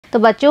तो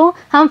बच्चों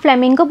हम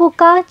फ्लेमिंगो बुक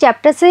का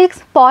चैप्टर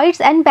 6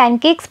 पोइट्स एंड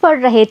पैनकेक्स पढ़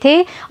रहे थे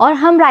और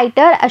हम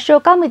राइटर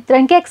अशोका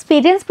मित्रन के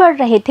एक्सपीरियंस पढ़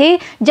रहे थे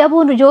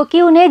जो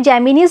कि उन्हें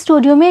जेमिनी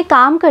स्टूडियो में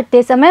काम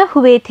करते समय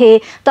हुए थे।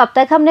 तो अब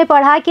तक हमने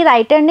पढ़ा कि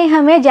राइटर ने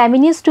हमें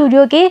जेमिनी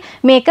स्टूडियो के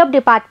मेकअप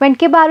डिपार्टमेंट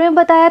के बारे में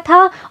बताया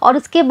था और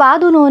उसके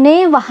बाद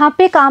उन्होंने वहाँ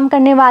पे काम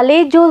करने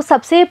वाले जो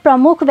सबसे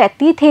प्रमुख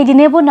व्यक्ति थे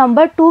जिन्हें वो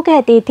नंबर 2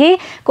 कहते थे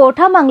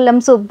कोठामंगलम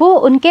सुब्बू,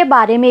 उनके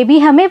बारे में भी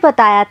हमें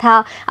बताया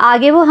था।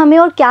 आगे वो हमें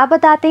और क्या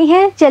बताते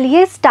हैं,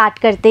 चलिए स्टार्ट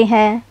करते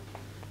हैं।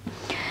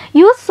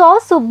 You saw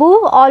Subbu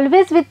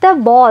always with the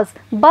boss,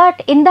 but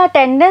in the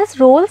attendance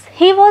rules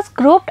he was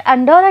grouped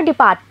under a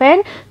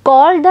department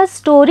called the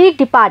story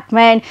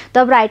department।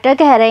 तो अब राइटर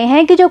कह रहे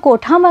हैं कि जो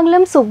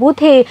कोठामंगलम सुब्बू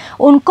थे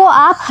उनको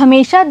आप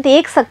हमेशा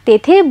देख सकते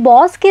थे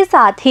बॉस के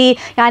साथ ही,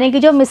 यानी कि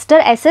जो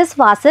मिस्टर SS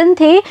वासन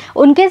थे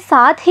उनके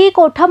साथ ही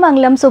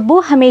कोठामंगलम सुब्बू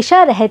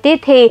हमेशा रहते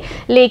थे।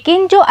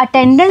 लेकिन जो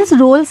अटेंडेंस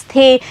रूल्स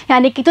थे,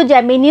 यानी कि जो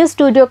जेमिनी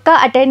स्टूडियो का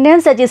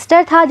अटेंडेंस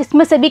रजिस्टर था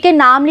जिसमें सभी के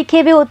नाम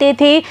लिखे हुए होते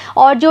थे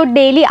और जो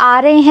डेली आ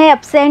रहे हैं,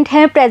 एब्सेंट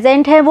हैं,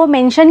 प्रेजेंट हैं, वो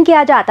मेंशन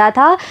किया जाता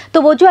था।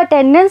 तो वो जो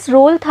अटेंडेंस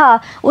रोल था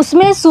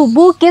उसमें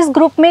सुब्बू किस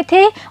ग्रुप में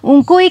थे,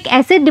 उनको एक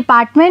ऐसे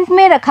डिपार्टमेंट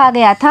में रखा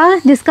गया था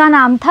जिसका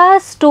नाम था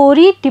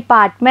स्टोरी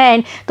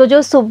डिपार्टमेंट। तो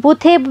जो सुब्बू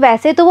थे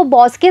वैसे तो वो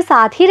बॉस के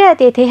साथ ही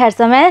रहते थे हर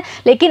समय,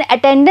 लेकिन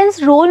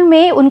अटेंडेंस रोल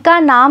में उनका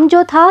नाम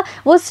जो था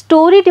वो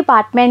स्टोरी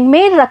डिपार्टमेंट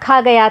में रखा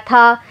गया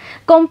था।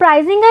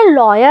 Comprising a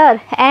lawyer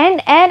and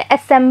N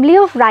assembly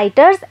of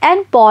writers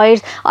and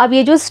poets. अब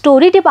ये जो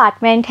स्टोरी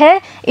डिपार्टमेंट है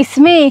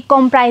इसमें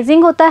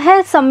कंप्राइजिंग होता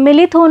है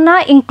सम्मिलित होना,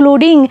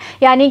 इंक्लूडिंग,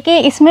 यानी कि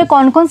इसमें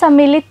कौन कौन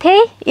सम्मिलित थे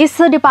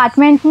इस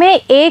डिपार्टमेंट में,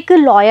 एक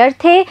लॉयर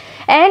थे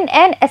एंड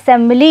एन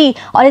असेंबली,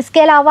 और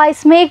इसके अलावा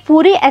इसमें एक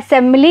पूरी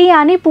असेंबली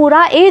यानी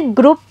पूरा एक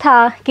ग्रुप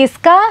था,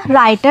 किसका,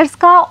 राइटर्स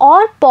का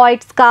और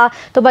पोइट्स का।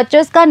 तो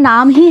बच्चों इसका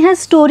नाम ही है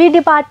स्टोरी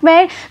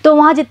डिपार्टमेंट। तो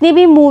वहाँ जितनी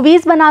भी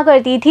मूवीज़ बना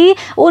करती थी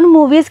उन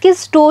मूवीज़ की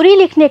स्टोरी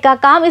लिखने का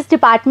काम इस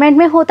डिपार्टमेंट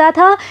में होता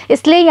था,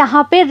 इसलिए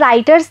यहाँ पे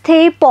राइटर्स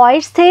थे,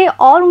 पोइट्स थे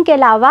और उनके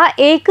अलावा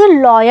एक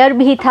लॉयर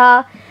भी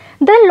था।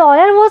 The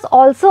lawyer was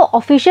also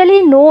officially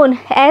known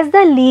as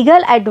the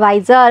legal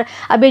advisor।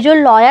 अब ये जो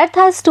लॉयर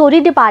था स्टोरी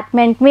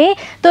डिपार्टमेंट में,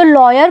 तो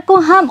लॉयर को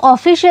हम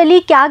ऑफिशियली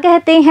क्या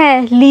कहते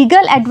हैं,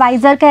 लीगल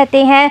एडवाइज़र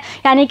कहते हैं।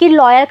 यानी कि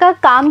लॉयर का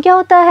काम क्या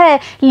होता है,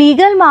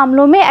 लीगल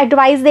मामलों में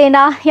एडवाइस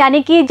देना।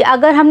 यानी कि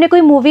अगर हमने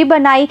कोई मूवी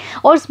बनाई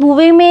और उस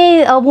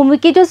मूवी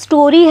की जो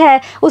स्टोरी है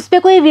उस पर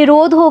कोई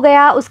विरोध हो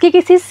गया, उसके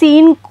किसी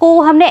सीन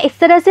को हमने इस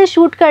तरह से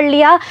शूट कर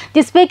लिया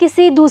जिसपे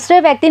किसी दूसरे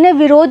व्यक्ति ने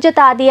विरोध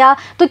जता दिया,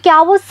 तो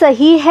क्या वो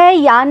सही है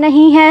या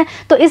नहीं है।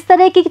 तो इस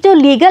तरह की जो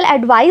लीगल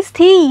एडवाइस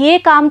थी ये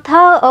काम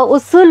था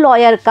उस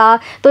लॉयर का।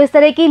 तो इस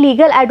तरह की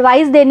लीगल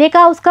एडवाइस देने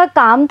का उसका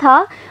काम था।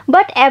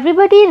 But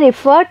everybody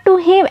referred to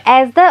him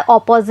as the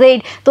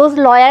opposite. तो उस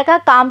लॉयर का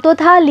काम तो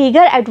था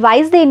लीगल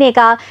एडवाइस देने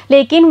का,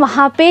 लेकिन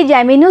वहाँ पे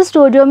जेमिनी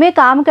स्टूडियो में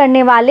काम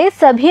करने वाले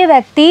सभी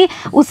व्यक्ति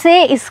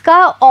उसे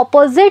इसका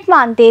ऑपोजिट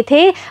मानते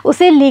थे,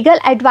 उसे लीगल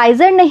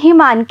एडवाइज़र नहीं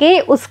मान के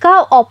उसका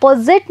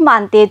ऑपोजिट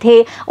मानते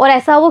थे। और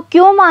ऐसा वो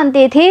क्यों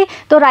मानते थे,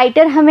 तो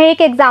राइटर हमें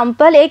एक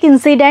एक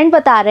इंसिडेंट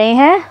बता रहे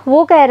हैं।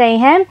 वो कह रहे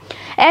हैं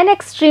एन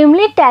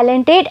एक्सट्रीमली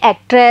टैलेंटेड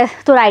एक्ट्रेस।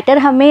 तो राइटर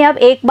हमें अब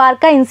एक बार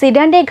का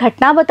इंसिडेंट, एक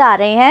घटना बता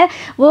रहे हैं।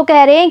 वो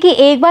कह रहे हैं कि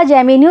एक बार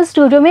जेमिनी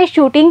स्टूडियो में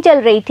शूटिंग चल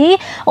रही थी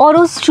और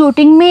उस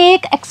शूटिंग में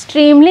एक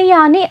एक्सट्रीमली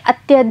यानी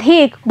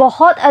अत्यधिक,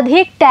 बहुत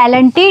अधिक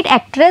टैलेंटेड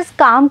एक्ट्रेस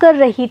काम कर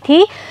रही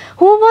थी,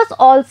 who was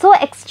also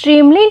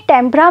extremely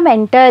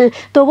temperamental।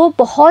 तो वो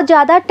बहुत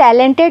ज़्यादा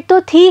टैलेंटेड तो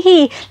थी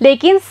ही,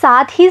 लेकिन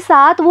साथ ही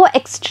साथ वो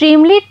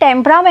एक्सट्रीमली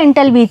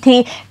टेम्परामेंटल भी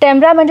थी।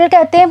 टेम्परामेंटल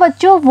कहते हैं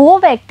बच्चों वो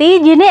व्यक्ति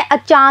जिन्हें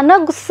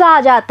अचानक गुस्सा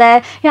आ जाता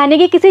है, यानी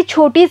कि किसी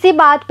छोटी सी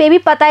बात पे भी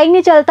पता ही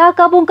नहीं चलता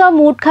कब उनका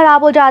मूड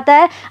ख़राब हो जाता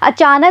है,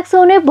 अचानक से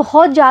उन्हें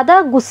बहुत ज़्यादा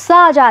गुस्सा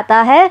आ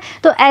जाता है।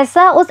 तो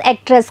ऐसा उस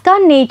एक्ट्रेस का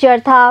नेचर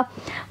था।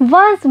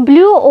 Once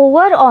blue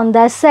over on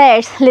the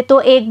sets. तो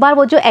एक बार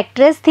वो जो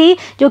एक्ट्रेस थी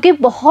जो कि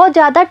बहुत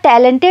ज़्यादा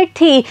टैलेंटेड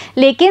थी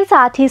लेकिन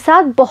साथ ही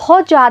साथ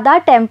बहुत ज़्यादा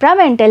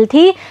टेम्परामेंटल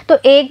थी, तो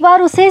एक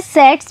बार उसे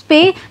सेट्स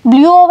पे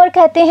ब्लू ओवर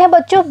कहते हैं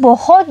बच्चों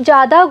बहुत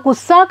ज़्यादा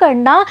गुस्सा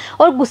करना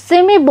और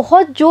गुस्से में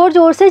बहुत ज़ोर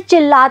ज़ोर से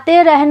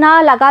चिल्लाते रहना,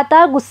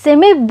 लगातार गुस्से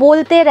में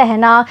बोलते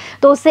रहना।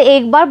 तो उसे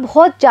एक बार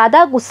बहुत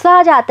ज़्यादा गुस्सा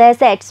आ जाता है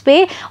सेट्स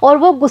पे और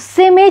वो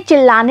गुस्से में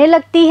चिल्लाने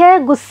लगती है,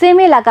 गुस्से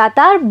में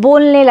लगातार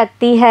बोलने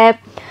लगती है।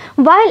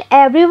 While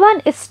everyone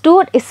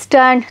stood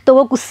stunned। तो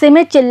वो गुस्से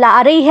में चिल्ला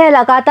रही है,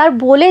 लगातार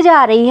बोले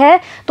जा रही है,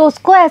 तो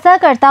उसको ऐसा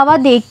करता हुआ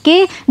देख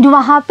के जो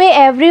वहाँ पे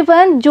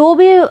एवरीवन, जो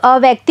भी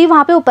व्यक्ति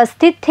वहाँ पे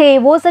उपस्थित थे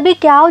वो सभी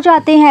क्या हो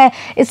जाते हैं,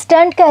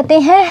 स्टंट कहते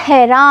हैं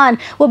हैरान।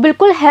 वो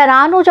बिल्कुल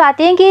हैरान हो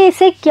जाते हैं कि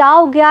इसे क्या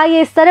हो गया,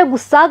 ये इस तरह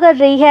गुस्सा कर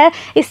रही है,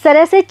 इस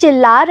तरह से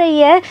चिल्ला रही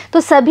है। तो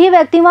सभी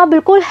व्यक्ति वहाँ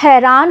बिल्कुल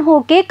हैरान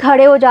होके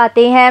खड़े हो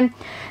जाते हैं।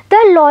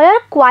 The lawyer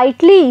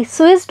quietly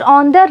switched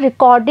on the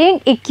recording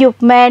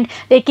equipment.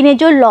 लेकिन ये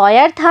जो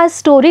लॉयर था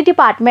स्टोरी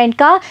डिपार्टमेंट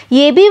का,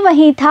 ये भी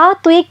वहीं था,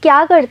 तो ये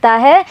क्या करता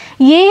है,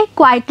 ये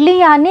क्वाइटली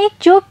यानी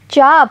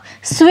चुपचाप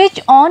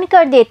स्विच ऑन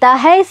कर देता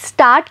है,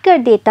 स्टार्ट कर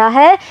देता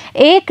है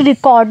एक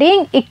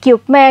रिकॉर्डिंग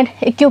इक्विपमेंट।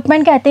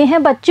 इक्विपमेंट कहते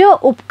हैं बच्चों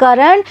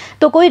उपकरण,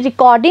 तो कोई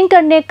रिकॉर्डिंग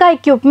करने का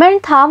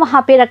इक्विपमेंट था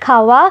वहाँ पे रखा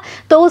हुआ,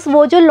 तो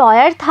वो जो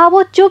लॉयर था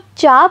वो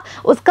चुपचाप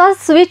उसका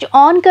स्विच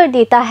ऑन कर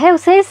देता है,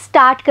 उसे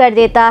स्टार्ट कर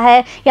देता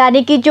है।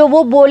 यानी कि जो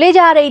वो बोले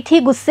जा रही थी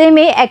गुस्से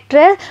में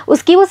एक्ट्रेस,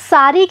 उसकी वो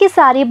सारी की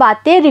सारी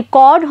बातें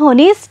रिकॉर्ड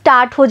होनी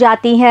स्टार्ट हो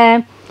जाती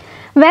हैं।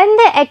 When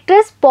the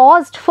actress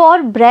paused for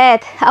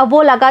breath, अब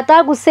वो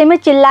लगातार गुस्से में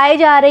चिल्लाई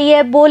जा रही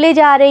है, बोले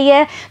जा रही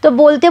है, तो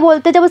बोलते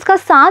बोलते जब उसका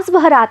सांस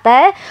भर आता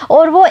है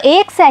और वो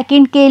 1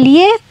 सेकंड के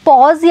लिए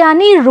पॉज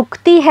यानी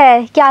रुकती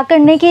है, क्या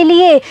करने के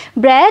लिए,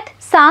 ब्रेथ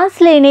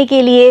सांस लेने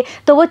के लिए,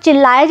 तो वो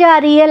चिल्लाई जा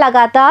रही है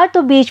लगातार,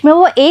 तो बीच में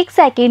वो 1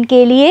 सेकंड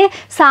के लिए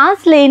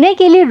सांस लेने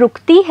के लिए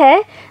रुकती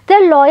है। The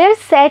lawyer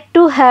said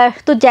to her,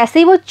 तो जैसे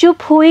ही वो चुप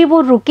हुई, वो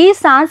रुकी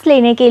सांस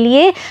लेने के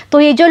लिए, तो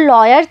ये जो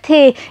लॉयर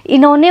थे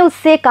इन्होंने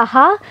उससे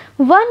कहा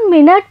 1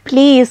 मिनट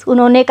प्लीज़,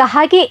 उन्होंने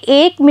कहा कि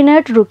 1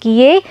 मिनट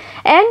रुकिए,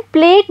 and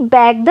played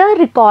back the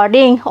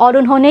recording, और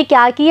उन्होंने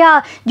क्या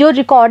किया, जो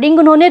रिकॉर्डिंग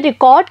उन्होंने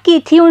रिकॉर्ड की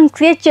थी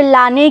उनसे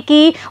चिल्लाने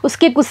की,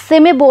 उसके गुस्से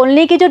में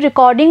बोलने की जो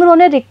रिकॉर्डिंग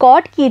उन्होंने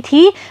रिकॉर्ड की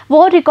थी,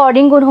 वो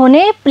रिकॉर्डिंग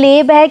उन्होंने प्ले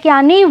बैक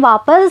यानी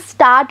वापस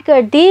स्टार्ट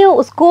कर दी,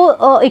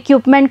 उसको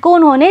इक्विपमेंट को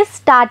उन्होंने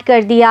स्टार्ट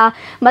कर दिया।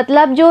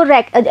 मतलब जो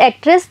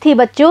एक्ट्रेस थी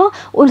बच्चों,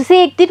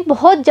 उनसे एक दिन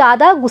बहुत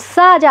ज़्यादा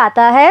गुस्सा आ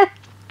जाता है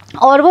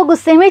और वो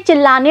गुस्से में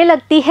चिल्लाने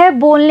लगती है,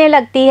 बोलने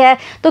लगती है,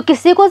 तो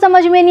किसी को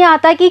समझ में नहीं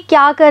आता कि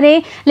क्या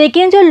करें।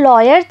 लेकिन जो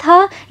लॉयर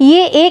था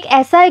ये एक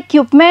ऐसा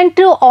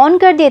इक्विपमेंट ऑन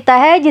कर देता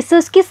है जिससे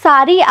उसकी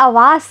सारी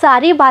आवाज़,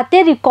 सारी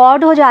बातें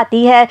रिकॉर्ड हो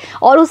जाती है,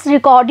 और उस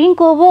रिकॉर्डिंग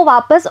को वो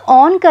वापस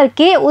ऑन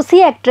करके उसी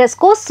एक्ट्रेस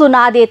को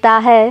सुना देता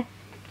है।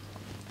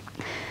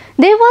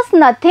 There was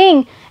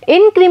nothing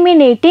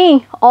incriminating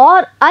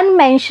or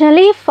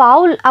unmentionably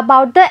foul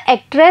about the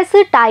actress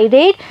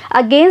tirade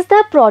against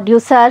the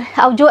producer।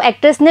 अब जो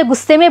एक्ट्रेस ने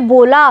गुस्से में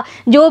बोला,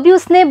 जो भी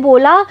उसने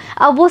बोला,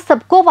 अब वो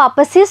सबको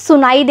वापस से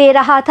सुनाई दे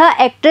रहा था,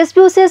 एक्ट्रेस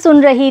भी उसे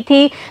सुन रही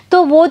थी।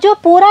 तो वो जो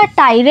पूरा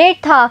टायरेट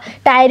था,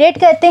 टायरेट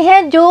कहते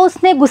हैं जो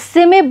उसने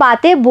गुस्से में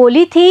बातें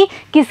बोली थी,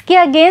 किसके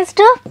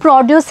अगेंस्ट,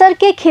 प्रोड्यूसर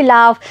के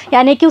खिलाफ,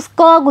 यानी कि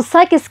उसका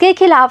गुस्सा किसके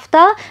खिलाफ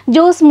था,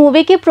 जो उस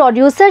मूवी के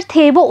प्रोड्यूसर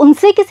थे, वो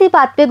उनसे किसी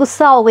बात पे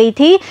गुस्सा हो गई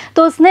थी,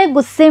 तो उसने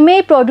गुस्से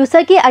में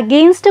प्रोड्यूसर के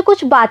अगेंस्ट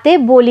कुछ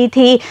बातें बोली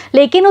थी।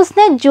 लेकिन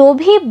उसने जो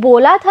भी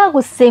बोला था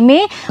गुस्से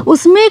में,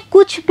 उसमें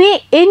कुछ भी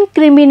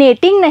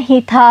इनक्रिमिनेटिंग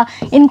नहीं था।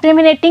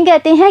 इनक्रिमिनेटिंग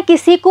कहते हैं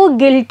किसी को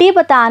गिल्टी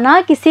बताना,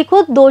 किसी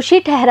को दोषी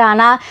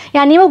ठहराना।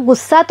 यानी वो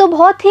गुस्सा तो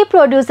बहुत थी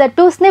प्रोड्यूसर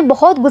पे, उसने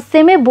बहुत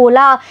गुस्से में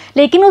बोला,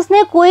 लेकिन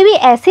उसने कोई भी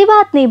ऐसी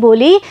बात नहीं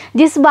बोली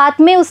जिस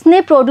बात में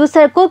उसने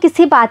प्रोड्यूसर को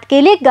किसी बात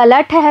के लिए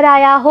गलत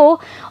ठहराया हो,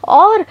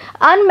 और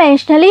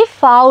अनमेंशनली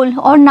फाउल,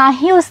 और ना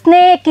ही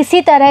उसने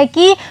किसी तरह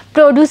की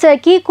प्रोड्यूसर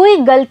की कोई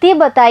गलती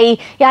बताई।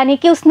 यानी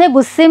कि उसने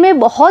गुस्से में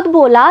बहुत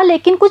बोला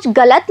लेकिन कुछ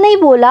गलत नहीं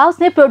बोला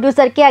उसने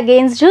प्रोड्यूसर के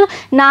अगेंस्ट,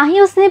 ना ही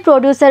उसने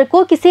प्रोड्यूसर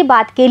को किसी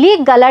बात के लिए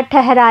गलत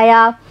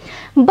ठहराया।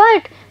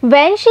 But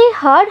when she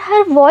heard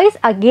her voice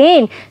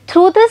again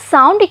through the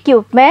sound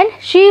equipment,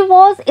 she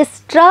was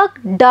struck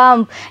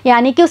dumb।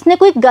 यानी कि उसने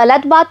कोई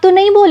गलत बात तो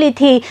नहीं बोली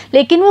थी,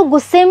 लेकिन वो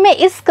गुस्से में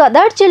इस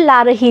कदर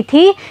चिल्ला रही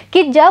थी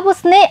कि जब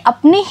उसने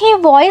अपनी ही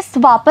वॉइस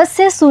वापस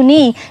से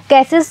सुनी,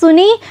 कैसे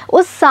सुनी,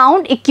 उस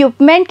साउंड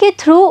इक्विपमेंट के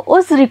थ्रू,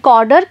 उस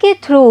रिकॉर्डर के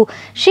through,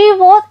 she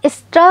was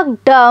struck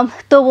dumb।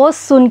 तो वो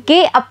सुन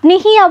के, अपनी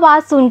ही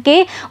आवाज़ सुन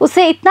के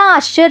उसे इतना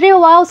आश्चर्य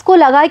हुआ, उसको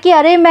लगा कि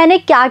अरे मैंने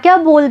क्या क्या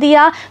बोल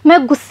दिया, मैं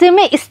गुस्से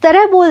में इस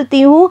तरह बोलती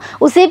हूँ।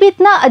 उसे भी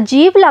इतना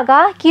अजीब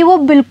लगा कि वो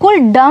बिल्कुल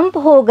डंप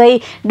हो गई।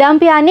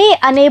 डंप यानी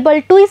अनेबल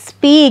टू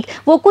स्पीक,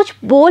 वो कुछ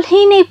बोल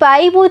ही नहीं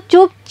पाई, वो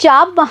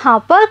चुपचाप वहाँ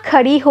पर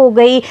खड़ी हो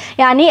गई।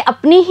 यानी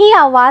अपनी ही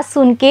आवाज़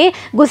सुन के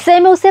गुस्से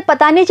में उसे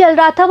पता नहीं चल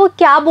रहा था वो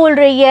क्या बोल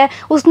रही है।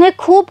 उसने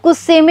खूब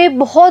गुस्से में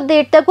बहुत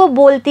देर तक वो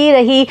बोलती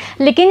रही,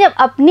 लेकिन जब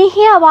अपनी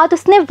ही आवाज़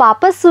उसने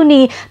वापस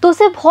सुनी तो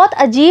उसे बहुत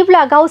अजीब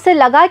लगा। उसे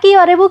लगा कि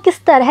अरे वो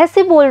किस तरह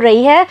से बोल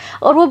रही है,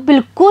 और वो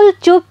बिल्कुल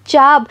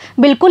चुपचाप,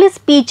 बिल्कुल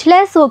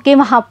स्पीचलेस होके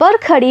वहाँ पर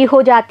खड़ी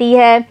हो जाती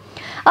है।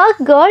 A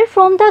girl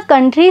from the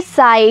country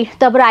side,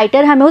 तब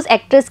राइटर हमें उस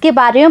एक्ट्रेस के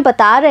बारे में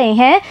बता रहे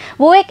हैं।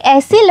 वो एक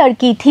ऐसी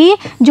लड़की थी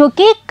जो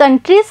कि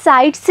कंट्री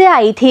साइड से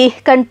आई थी।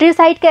 कंट्री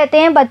साइड कहते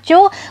हैं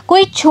बच्चों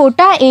कोई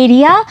छोटा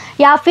एरिया,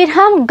 या फिर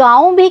हम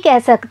गांव भी कह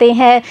सकते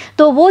हैं।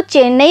 तो वो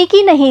चेन्नई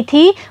की नहीं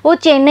थी, वो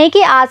चेन्नई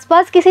के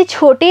आसपास किसी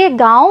छोटे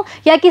गांव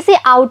या किसी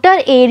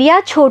आउटर एरिया,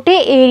 छोटे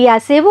एरिया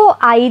से वो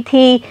आई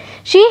थी।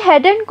 She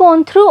hadn't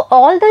gone through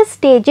all the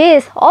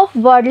stages of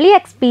worldly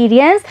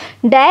experience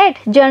that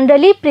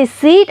generally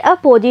preceded exceed a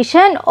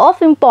position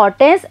of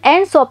importance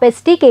and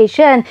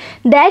sophistication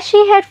that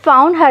she had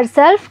found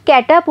herself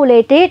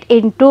catapulted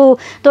into।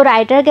 तो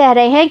राइटर कह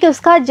रहे हैं कि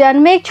उसका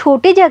जन्म एक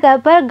छोटी जगह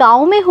पर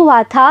गांव में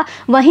हुआ था,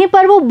 वहीं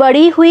पर वो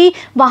बड़ी हुई,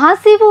 वहाँ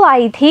से वो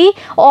आई थी।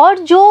 और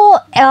जो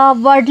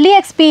वर्डली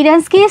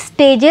एक्सपीरियंस की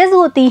स्टेजेस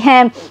होती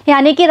हैं,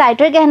 यानी कि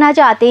राइटर कहना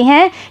चाहते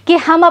हैं कि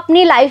हम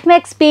अपनी लाइफ में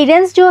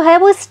एक्सपीरियंस जो है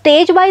वो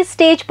स्टेज बाय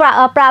स्टेज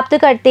प्राप्त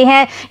करते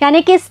हैं,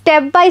 यानी कि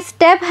स्टेप बाय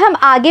स्टेप हम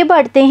आगे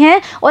बढ़ते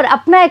हैं और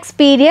अपना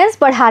एक्सपीरियंस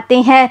बढ़ाते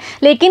हैं।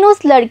 लेकिन उस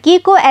लड़की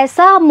को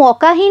ऐसा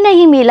मौका ही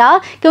नहीं मिला,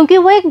 क्योंकि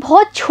वो एक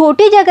बहुत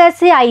छोटी जगह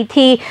से आई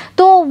थी,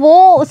 तो वो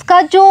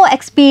उसका जो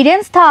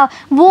एक्सपीरियंस था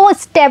वो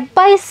स्टेप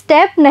बाय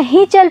स्टेप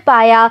नहीं चल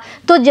पाया।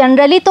 तो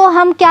जनरली तो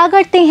हम क्या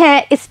करते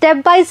हैं,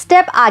 स्टेप बाय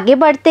स्टेप आगे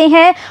बढ़ते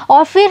हैं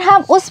और फिर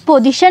हम उस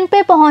पोजीशन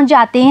पे पहुंच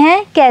जाते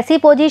हैं। कैसी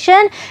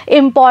पोजीशन?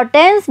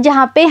 इम्पोर्टेंस,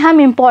 जहाँ पे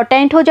हम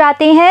इम्पोर्टेंट हो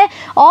जाते हैं,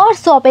 और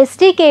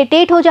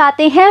सोफिस्टिकेटेड हो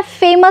जाते हैं,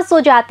 फेमस हो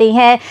जाते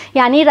हैं।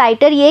 यानी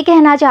राइटर ये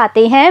कहना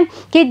चाहते हैं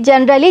कि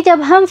जनरली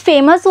जब हम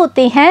फेमस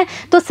होते हैं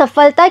तो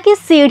सफलता की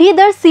सीढ़ी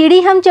दर सीढ़ी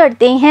हम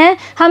चढ़ते हैं,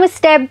 हम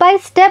स्टेप बाय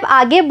स्टेप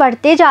आगे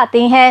बढ़ते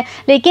जाते हैं।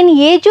 लेकिन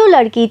ये जो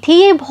लड़की थी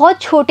ये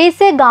बहुत छोटे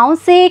से गांव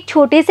से, एक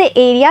छोटे से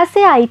एरिया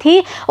से आई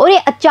थी और ये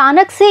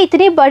अचानक से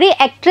इतनी बड़ी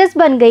एक्ट्रेस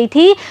बन गई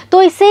थी,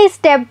 तो इसे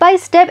स्टेप बाय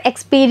स्टेप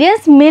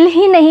एक्सपीरियंस मिल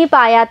ही नहीं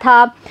पाया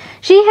था।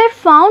 She had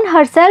found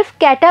herself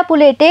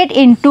catapulted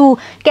into,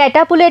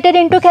 catapulted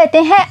into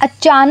कहते हैं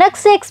अचानक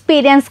से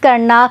एक्सपीरियंस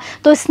करना।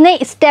 तो इसने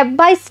स्टेप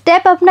बाय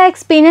स्टेप अपना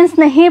एक्सपीरियंस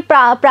नहीं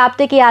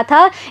प्राप्त किया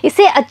था,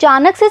 इसे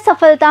अचानक से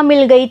सफलता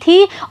मिल गई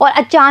थी और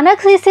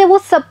अचानक से इसे वो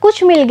सब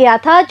कुछ मिल गया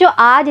था जो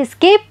आज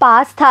इसके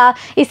पास था।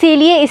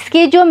 इसीलिए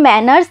इसके जो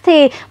मैनर्स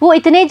थे वो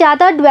इतने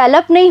ज़्यादा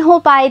डेवलप नहीं हो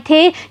पाए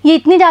थे, ये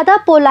इतनी ज़्यादा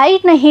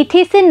पोलाइट नहीं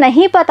थी, इसे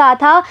नहीं पता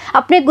था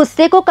अपने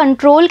गुस्से को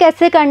कंट्रोल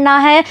कैसे करना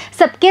है,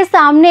 सबके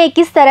सामने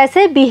किस तरह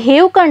से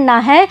बिहेव करना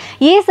है,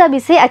 ये सब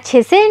इसे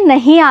अच्छे से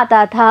नहीं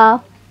आता था।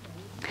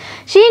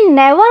 She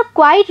never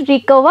quite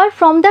recovered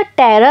from the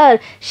terror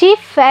she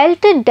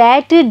felt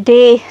that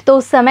day। तो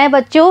उस समय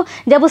बच्चों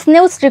जब उसने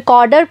उस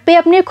रिकॉर्डर पे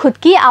अपनी खुद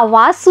की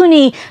आवाज़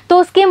सुनी तो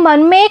उसके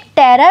मन में एक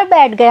टेरर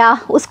बैठ गया।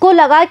 उसको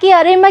लगा कि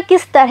अरे मैं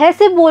किस तरह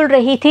से बोल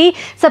रही थी,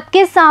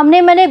 सबके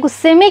सामने मैंने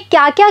गुस्से में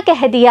क्या क्या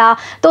कह दिया।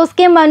 तो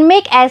उसके मन में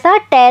एक ऐसा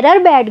टेरर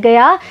बैठ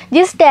गया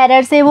जिस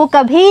टेरर से वो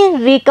कभी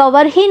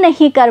रिकवर ही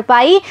नहीं कर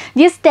पाई,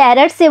 जिस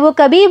टेरर से वो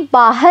कभी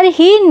बाहर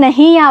ही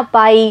नहीं आ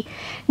पाई।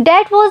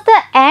 That was the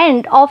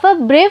end of a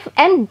brief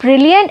and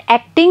brilliant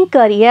acting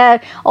career।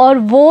 और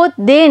वो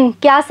दिन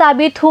क्या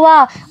साबित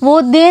हुआ? वो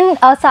दिन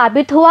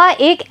साबित हुआ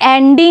एक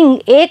एंडिंग,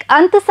 एक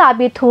अंत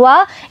साबित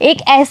हुआ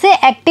एक ऐसे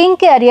एक्टिंग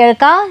करियर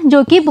का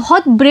जो कि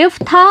बहुत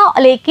ब्रीफ था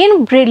लेकिन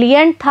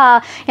ब्रिलियंट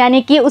था।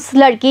 यानी कि उस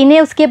लड़की ने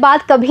उसके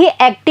बाद कभी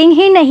एक्टिंग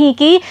ही नहीं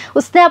की,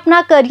 उसने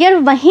अपना करियर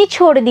वहीं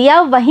छोड़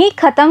दिया, वहीं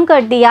ख़त्म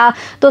कर दिया।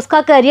 तो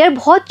उसका करियर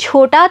बहुत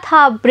छोटा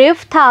था,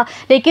 ब्रीफ था,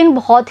 लेकिन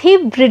बहुत ही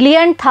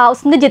ब्रिलियंट था।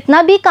 उसने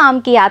जितना भी काम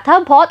किया था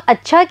बहुत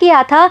अच्छा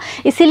किया था,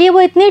 इसीलिए वो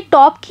इतनी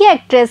टॉप की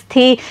एक्ट्रेस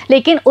थी।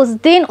 लेकिन उस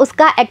दिन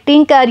उसका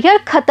एक्टिंग करियर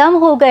ख़त्म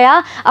हो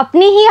गया।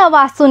 अपनी ही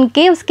आवाज़ सुन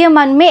के उसके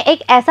मन में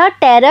एक ऐसा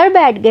टेरर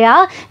बैठ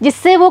गया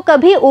जिससे वो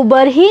कभी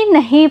उबर ही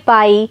नहीं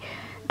पाई।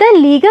 The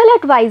legal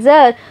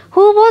advisor,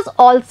 who was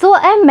also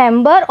a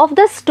member of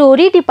the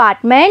story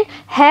department,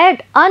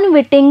 had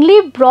unwittingly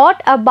brought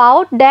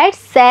about that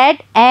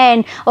sad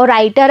end। और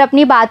राइटर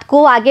अपनी बात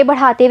को आगे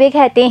बढ़ाते हुए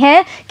कहते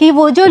हैं कि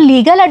वो जो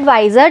लीगल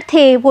एडवाइज़र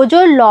थे, वो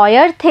जो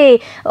लॉयर थे,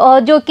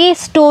 जो कि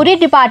स्टोरी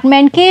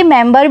डिपार्टमेंट के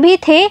मेंबर भी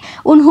थे,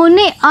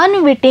 उन्होंने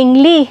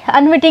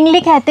अनविटिंगली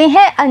कहते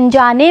हैं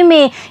अनजाने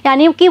में,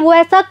 यानी कि वो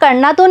ऐसा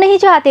करना तो नहीं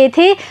चाहते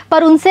थे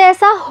पर उनसे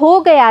ऐसा हो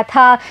गया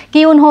था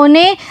कि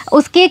उन्होंने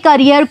उसके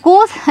करियर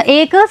को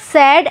एक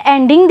सैड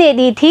एंडिंग दे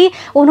दी थी,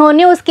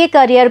 उन्होंने उसके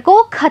करियर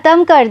को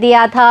ख़त्म कर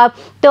दिया था।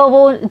 तो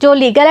वो जो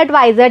लीगल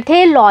एडवाइज़र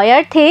थे,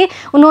 लॉयर थे,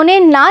 उन्होंने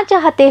ना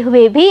चाहते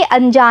हुए भी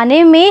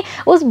अनजाने में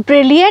उस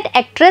ब्रिलियंट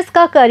एक्ट्रेस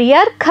का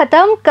करियर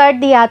ख़त्म कर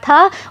दिया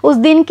था। उस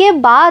दिन के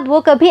बाद वो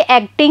कभी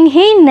एक्टिंग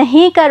ही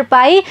नहीं कर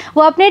पाई,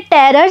 वो अपने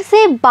टेरर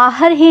से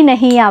बाहर ही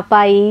नहीं आ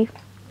पाई।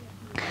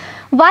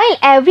 While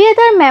every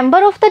other member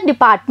of the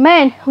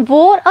department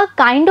wore a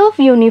kind of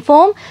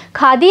uniform,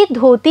 khadi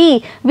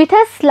dhoti, with a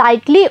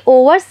slightly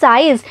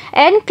oversized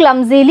and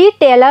clumsily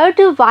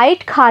tailored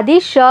white khadi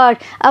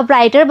shirt। अब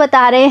राइटर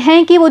बता रहे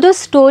हैं कि वो जो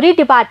स्टोरी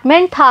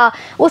डिपार्टमेंट था,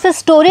 उस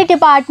स्टोरी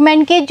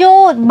डिपार्टमेंट के जो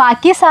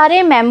बाकी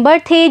सारे मेंबर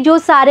थे, जो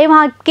सारे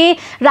वहाँ के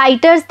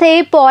राइटर्स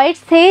थे,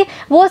 पोइट्स थे,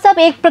 वो सब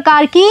एक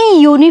प्रकार की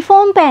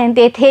यूनिफॉर्म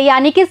पहनते थे,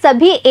 यानी कि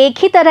सभी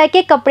एक ही तरह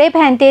के कपड़े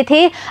पहनते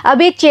थे।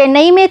 अभी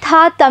चेन्नई में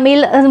था,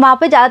 तमिल वहाँ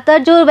पे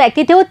ज़्यादातर जो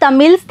व्यक्ति थे वो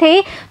तमिल्स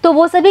थे, तो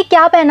वो सभी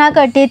क्या पहना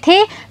करते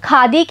थे,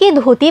 खादी की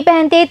धोती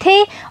पहनते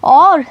थे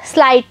और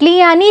स्लाइटली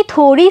यानी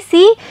थोड़ी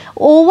सी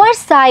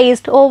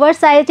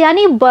ओवरसाइज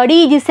यानी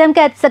बड़ी, जिसे हम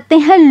कह सकते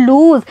हैं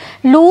लूज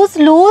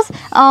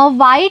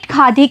वाइट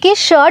खादी की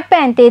शर्ट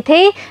पहनते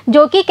थे,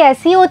 जो कि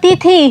कैसी होती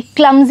थी,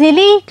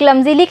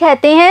 क्लमजीली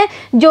कहते हैं,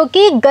 जो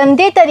कि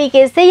गंदे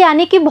तरीके से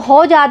यानी कि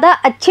बहुत ज़्यादा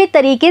अच्छे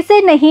तरीके से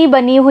नहीं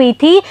बनी हुई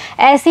थी,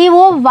 ऐसी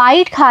वो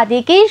वाइट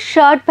खादी की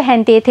शर्ट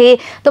पहनते थे।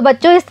 तो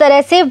बच्चों इस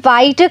तरह से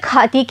वाइट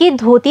खादी की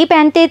धोती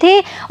पहनते थे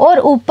और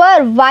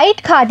ऊपर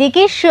वाइट खादी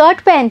की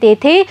शर्ट पहनते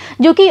थे,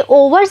 जो कि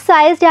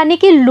ओवरसाइज यानी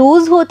कि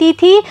लूज होती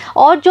थी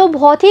और जो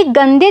बहुत ही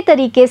गंदे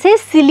तरीके से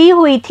सिली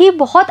हुई थी,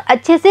 बहुत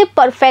अच्छे से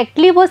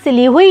परफेक्टली वो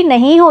सिली हुई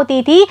नहीं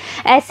होती थी।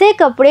 ऐसे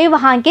कपड़े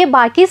वहाँ के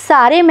बाकी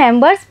सारे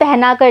मेंबर्स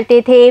पहना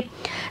करते थे।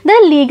 The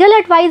legal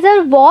advisor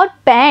wore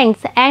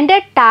pants and a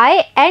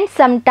tie and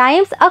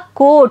sometimes a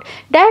coat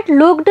that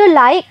looked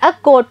like a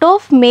coat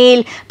of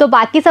mail। तो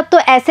बाकी सब तो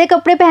ऐसे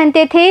कपड़े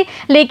पहनते थे,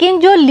 लेकिन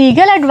जो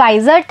लीगल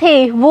एडवाइज़र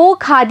थे वो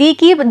खादी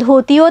की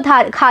धोती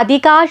और खादी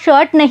का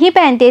शर्ट नहीं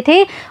पहनते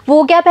थे।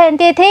 वो क्या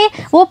पहनते थे,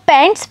 वो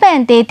पैंट्स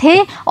पहनते थे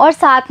और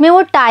साथ में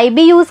वो टाई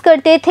भी यूज़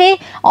करते थे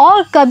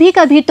और कभी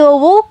कभी तो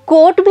वो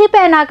कोट भी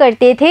पहना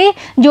करते थे,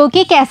 जो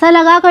कि कैसा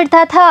लगा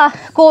करता था,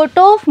 कोट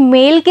ऑफ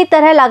मेल की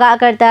तरह लगा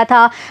करता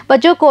था।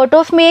 बच्चों कोट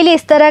ऑफ मेल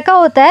इस तरह का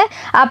होता है,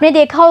 आपने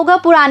देखा होगा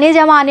पुराने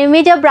ज़माने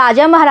में जब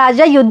राजा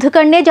महाराजा युद्ध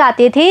करने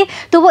जाते थे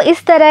तो वो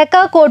इस तरह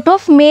का कोट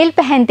ऑफ मेल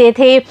पहनते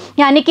थे,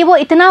 यानी कि वो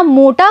इतना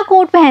मोटा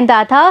कोट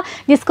पहनता था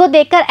जिसको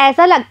देखकर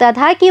ऐसा लगता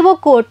था कि वो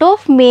कोट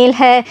ऑफ मेल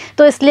है,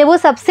 तो इसलिए वो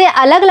सबसे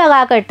अलग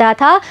लगा करता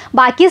था।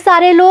 बाकी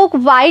सारे लोग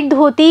वाइट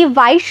धोती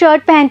वाइट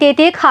शर्ट पहनते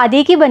थे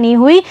खादी की बनी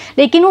हुई,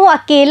 लेकिन वो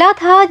अकेला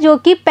था जो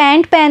कि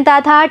पैंट पहनता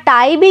था,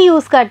 टाई भी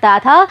यूज़ करता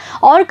था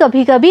और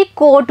कभी कभी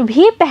कोट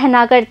भी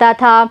पहना करता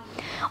था।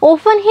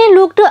 Often he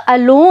looked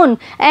alone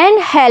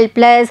and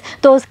helpless।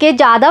 तो उसके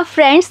ज़्यादा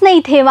फ्रेंड्स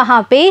नहीं थे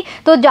वहाँ पे,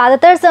 तो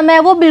ज़्यादातर समय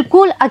वो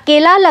बिल्कुल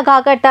अकेला लगा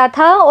करता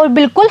था और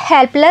बिल्कुल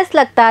हेल्पलेस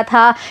लगता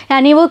था,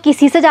 यानी वो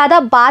किसी से ज़्यादा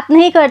बात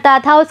नहीं करता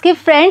था, उसके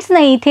फ्रेंड्स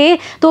नहीं थे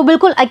तो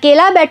बिल्कुल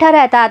अकेला बैठा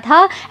रहता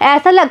था,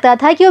 ऐसा लगता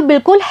था कि वो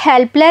बिल्कुल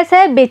हेल्पलेस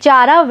है,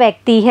 बेचारा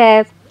व्यक्ति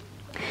है।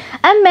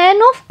 A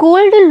man of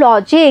cold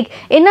logic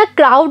in a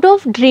crowd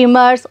of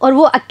dreamers। और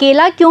वो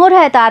अकेला क्यों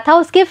रहता था,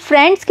 उसके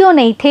फ्रेंड्स क्यों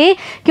नहीं थे,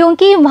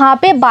 क्योंकि वहाँ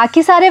पे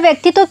बाकी सारे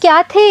व्यक्ति तो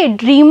क्या थे,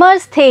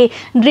 ड्रीमर्स थे।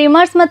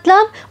 ड्रीमर्स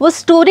मतलब वो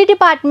स्टोरी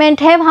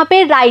डिपार्टमेंट है, वहाँ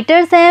पे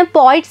राइटर्स हैं,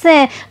 पोइट्स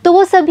हैं, तो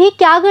वो सभी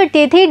क्या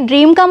करते थे,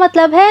 ड्रीम का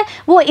मतलब है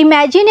वो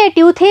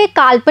इमेजिनेटिव थे,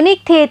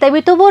 काल्पनिक थे,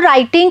 तभी तो वो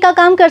राइटिंग का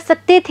काम कर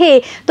सकते थे।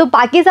 तो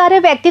बाकी सारे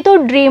व्यक्ति तो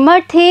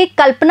ड्रीमर थे,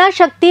 कल्पना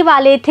शक्ति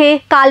वाले थे,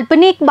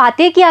 काल्पनिक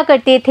बातें किया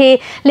करते थे,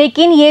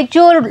 लेकिन ये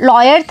जो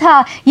लॉयर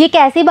था ये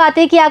कैसी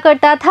बातें किया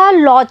करता था,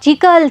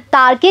 लॉजिकल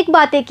तार्किक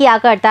बातें किया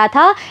करता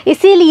था,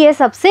 इसीलिए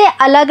सबसे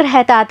अलग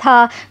रहता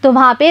था। तो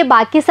वहाँ पे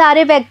बाकी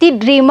सारे व्यक्ति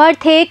ड्रीमर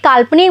थे,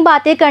 काल्पनिक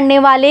बातें करने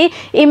वाले,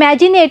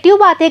 इमेजिनेटिव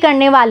बातें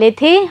करने वाले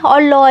थे,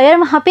 और लॉयर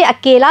वहाँ पे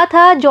अकेला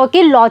था जो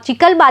कि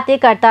लॉजिकल बातें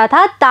करता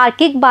था,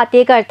 तार्किक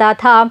बातें करता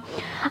था।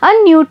 A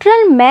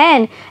neutral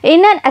man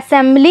in an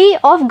assembly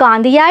of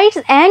गांधीइट्स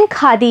and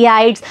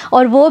खादीइट्स।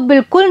 और वो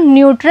बिल्कुल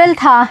न्यूट्रल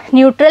था,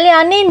 न्यूट्रल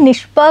यानी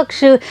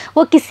निष्पक्ष,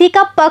 वो किसी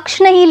का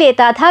पक्ष नहीं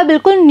लेता था,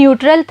 बिल्कुल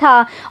न्यूट्रल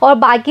था। और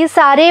बाकी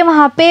सारे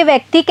वहाँ पे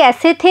व्यक्ति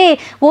कैसे थे,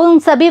 वो उन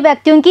सभी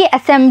व्यक्तियों की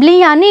असेंबली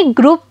यानी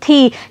ग्रुप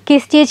थी,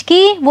 किस चीज़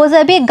की, वो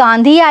सभी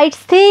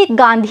गांधीइट्स थे,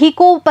 गांधी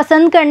को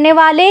पसंद करने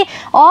वाले,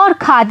 और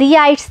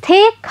खादीइट्स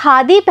थे,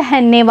 खादी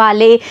पहनने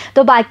वाले।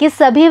 तो बाकी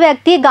सभी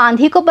व्यक्ति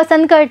गांधी को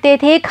पसंद करते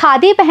थे,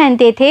 खादी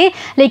पहनते थे,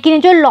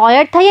 लेकिन जो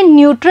लॉयर था ये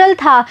न्यूट्रल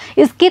था,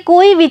 इसके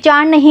कोई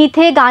विचार नहीं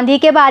थे गांधी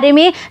के बारे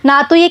में,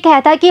 ना तो ये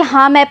कहता कि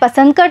हाँ मैं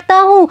पसंद करता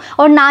हूँ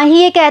और ना ही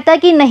ये कहता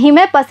कि नहीं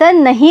मैं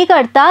पसंद नहीं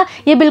करता,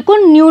 ये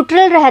बिल्कुल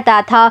न्यूट्रल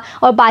रहता था।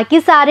 और बाकी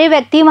सारे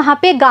व्यक्ति वहाँ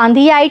पे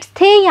गांधीइट्स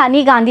थे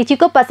यानी गांधी जी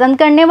को पसंद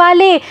करने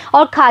वाले,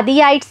 और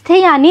खादीइट्स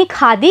थे यानी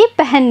खादी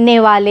पहनने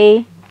वाले।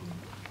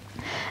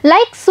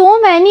 Like so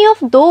many of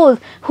those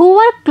who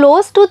were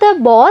close to the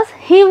boss,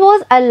 he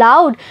was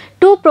allowed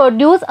to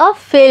produce a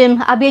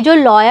film. अब ये जो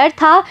लॉयर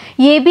था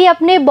ये भी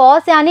अपने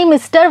बॉस यानी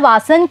मिस्टर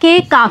वासन के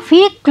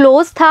काफ़ी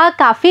क्लोज था,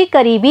 काफ़ी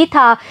करीबी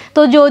था।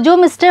 तो जो जो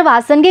मिस्टर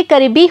वासन के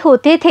करीबी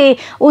होते थे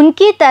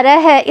उनकी तरह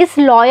है इस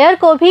लॉयर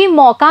को भी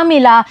मौका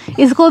मिला,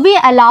 इसको भी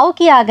अलाउ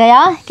किया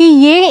गया कि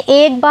ये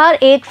एक बार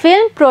एक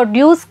फिल्म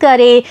प्रोड्यूस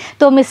करे।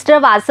 तो मिस्टर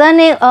वासन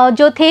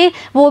जो थे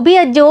वो भी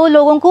जो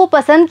लोगों को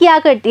पसंद किया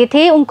करते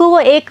थे उनको वो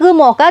एक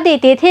मौका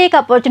देते थे, एक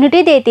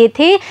अपॉर्चुनिटी देते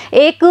थे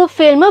एक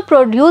फिल्म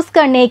प्रोड्यूस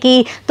करने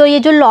की। तो ये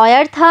जो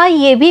लॉयर था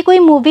ये भी कोई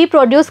मूवी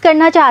प्रोड्यूस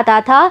करना चाहता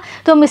था,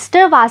 तो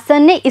मिस्टर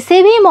वासन ने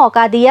इसे भी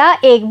मौका दिया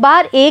एक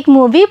बार एक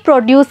मूवी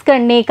प्रोड्यूस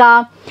करने का।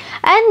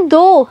 एंड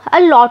दो a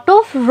lot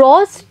of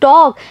raw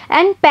stock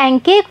and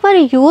pancake were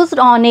used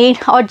on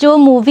it. और जो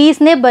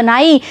मूवीज़ ने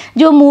बनाई,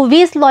 जो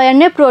मूवीज़ लॉयर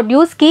ने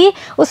प्रोड्यूस की,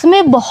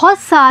 उसमें बहुत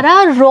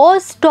सारा रॉ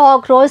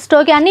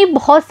स्टॉक यानी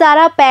बहुत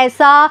सारा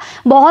पैसा,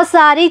 बहुत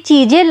सारी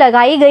चीज़ें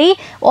लगाई गई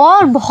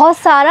और बहुत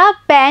सारा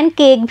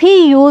पैनकेक भी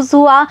यूज़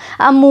हुआ।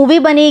 अब मूवी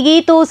बनेगी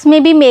तो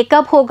उसमें भी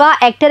मेकअप होगा,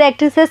 एक्टर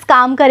एक्ट्रेसेस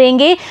काम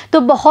करेंगे, तो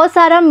बहुत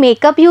सारा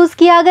मेकअप यूज़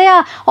किया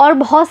गया और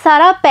बहुत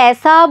सारा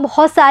पैसा,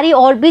 बहुत सारी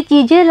और भी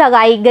चीज़ें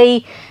लगाई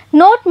गई।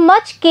 Not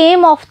much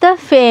came of the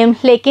film,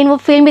 लेकिन वो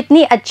फिल्म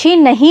इतनी अच्छी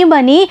नहीं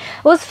बनी,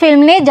 उस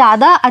फिल्म ने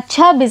ज़्यादा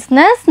अच्छा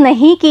बिजनेस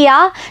नहीं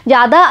किया,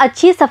 ज़्यादा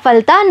अच्छी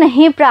सफलता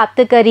नहीं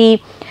प्राप्त करी।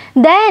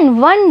 Then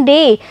one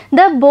day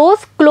the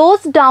boss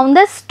closed down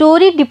the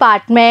story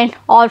department।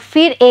 और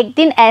फिर एक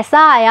दिन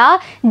ऐसा आया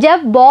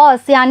जब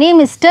बॉस यानी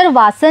मिस्टर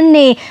वासन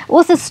ने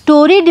उस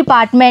स्टोरी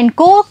डिपार्टमेंट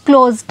को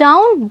क्लोज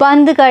डाउन,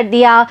 बंद कर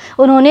दिया।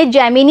 उन्होंने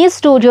जेमिनी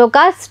स्टूडियो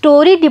का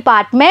स्टोरी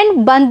डिपार्टमेंट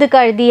बंद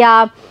कर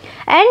दिया।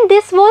 And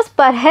this was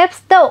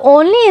perhaps the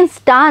only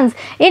instance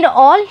in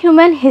all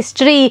human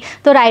history.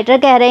 तो राइटर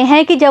कह रहे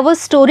हैं कि जब वो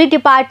स्टोरी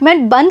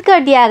डिपार्टमेंट बंद कर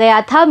दिया गया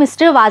था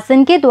मिस्टर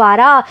वासन के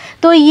द्वारा,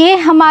 तो ये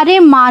हमारे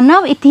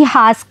मानव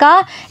इतिहास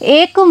का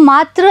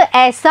एकमात्र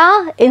ऐसा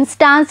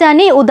इंस्टांस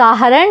यानी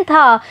उदाहरण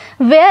था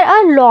where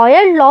a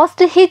lawyer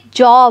lost his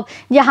job,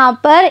 जहाँ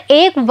पर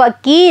एक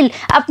वकील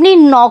अपनी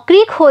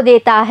नौकरी खो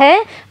देता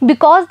है।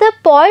 Because the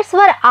poets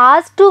were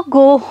asked to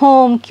go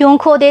home. क्यों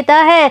खो देता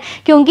है?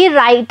 क्योंकि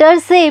राइटर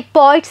से,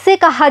 पोइट से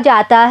कहा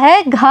जाता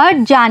है घर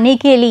जाने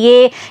के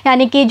लिए।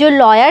 यानी कि जो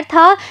लॉयर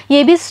था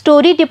ये भी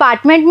स्टोरी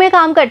डिपार्टमेंट में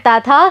काम करता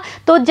था,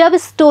 तो जब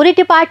स्टोरी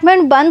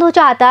डिपार्टमेंट बंद हो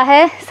जाता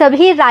है,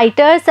 सभी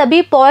राइटर,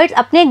 सभी पोइट्स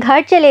अपने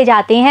घर चले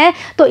जाते हैं,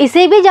 तो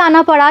इसे भी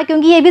जाना पड़ा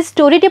क्योंकि ये भी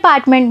स्टोरी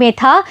डिपार्टमेंट में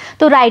था।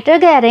 तो राइटर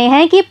कह रहे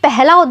हैं कि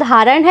पहला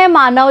उदाहरण है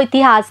मानव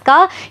इतिहास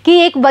का कि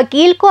एक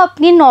वकील को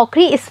अपनी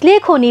नौकरी इसलिए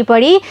खोनी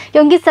पड़ी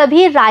क्योंकि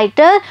सभी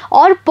राइटर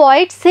और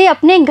पोइट से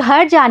अपने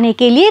घर जाने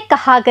के लिए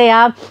कहा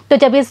गया। तो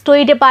जब ये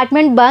स्टोरी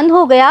डिपार्टमेंट बंद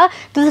हो गया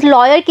तो उस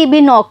लॉयर की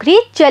भी नौकरी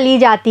चली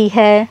जाती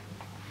है।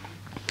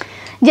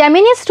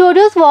 Gemini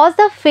Studios was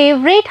the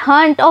favorite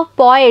hunt of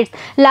poets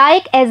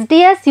like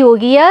S.D.S.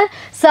 Yogiyar,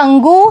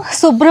 Sangu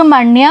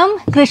Subramaniam,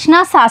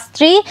 Krishna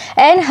Shastri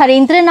and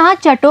Harindranath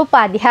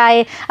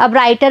Chattopadhyay. अब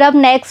राइटर अब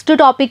नेक्स्ट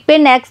टॉपिक पे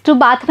नेक्स्ट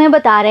बात में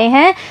बता रहे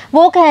हैं।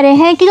 वो कह रहे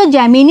हैं कि जो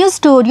जेमिनी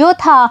स्टूडियो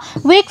था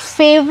वो एक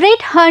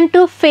फेवरेट हंट,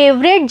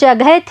 फेवरेट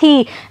जगह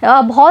थी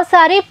बहुत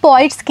सारे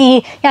पोइट्स की।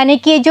 यानी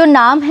कि जो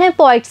नाम है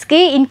पोइट्स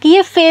के, इनकी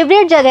ये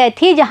फेवरेट जगह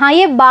थी जहाँ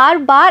ये बार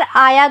बार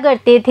आया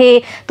करते थे।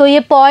 तो ये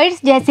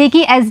पोइट्स जैसे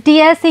कि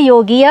S.D.S.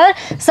 योगियर,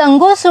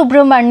 संगू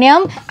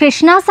सुब्रमण्यम,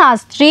 कृष्णा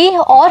शास्त्री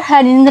और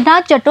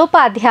हरींद्रनाथ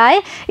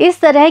चट्टोपाध्याय, इस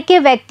तरह के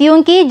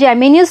व्यक्तियों की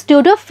जेमिनी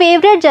स्टूडियो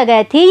फेवरेट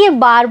जगह थी। ये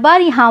बार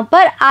बार यहाँ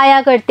पर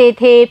आया करते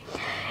थे।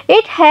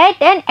 It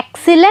had an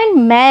excellent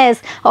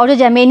mess. और जो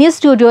जेमिनी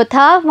स्टूडियो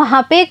था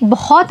वहाँ पे एक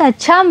बहुत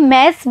अच्छा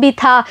मैस भी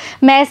था।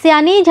 मैस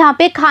यानी जहाँ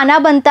पे खाना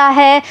बनता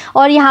है,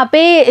 और यहाँ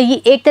पे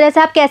एक तरह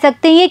से आप कह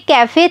सकते हैं ये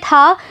कैफ़े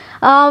था।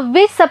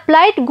 विच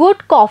supplied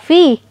good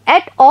coffee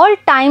at all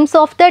times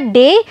of the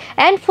day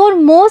and for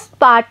most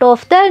part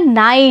of the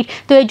night.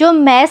 तो ये जो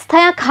मैस था,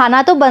 यहाँ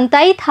खाना तो बनता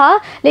ही था,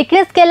 लेकिन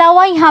इसके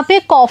अलावा यहाँ पे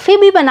कॉफ़ी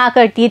भी बना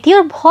करती थी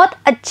और बहुत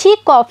अच्छी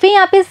कॉफ़ी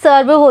यहाँ पे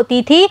सर्व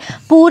होती थी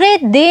पूरे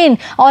दिन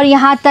और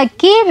यहाँ तक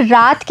कि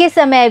रात के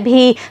समय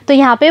भी। तो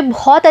यहाँ पे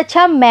बहुत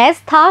अच्छा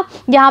मैस था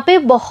जहाँ पे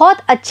बहुत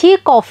अच्छी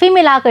कॉफ़ी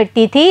मिला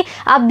करती थी।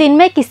 आप दिन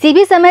में किसी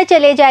भी समय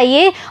चले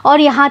जाइए और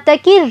यहाँ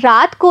तक कि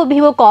रात को भी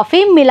वो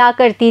कॉफ़ी मिला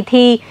करती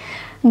थी।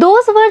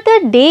 Those were the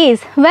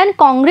days when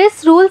Congress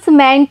rules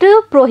meant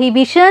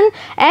prohibition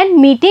and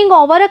meeting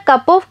over a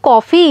cup of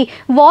coffee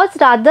was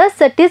rather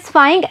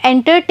satisfying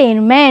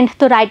entertainment।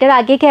 तो राइटर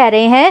आगे कह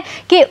रहे हैं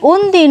कि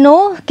उन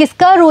दिनों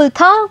किसका रूल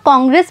था?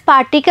 कांग्रेस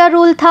पार्टी का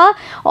रूल था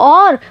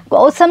और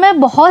उस समय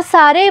बहुत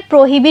सारे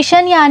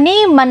प्रोहिबिशन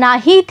यानी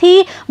मनाही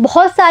थी,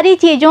 बहुत सारी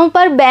चीज़ों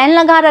पर बैन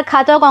लगा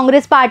रखा था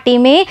कांग्रेस पार्टी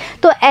में।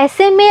 तो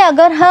ऐसे में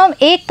अगर हम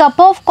एक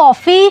कप ऑफ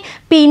कॉफ़ी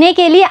पीने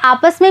के लिए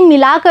आपस में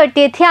मिला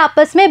करते थे,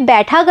 आपस में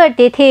बैठा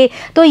करते थे,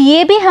 तो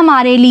ये भी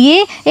हमारे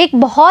लिए एक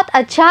बहुत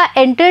अच्छा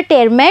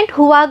एंटरटेनमेंट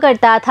हुआ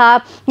करता था।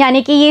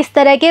 यानी कि ये इस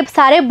तरह के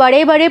सारे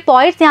बड़े बड़े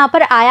पॉइंट्स यहाँ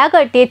पर आया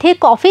करते थे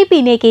कॉफ़ी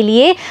पीने के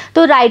लिए।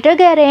 तो राइटर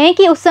कह रहे हैं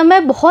कि उस समय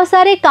बहुत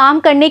सारे काम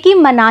करने की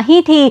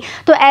मनाही थी।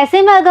 तो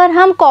ऐसे में अगर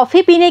हम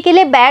कॉफ़ी पीने के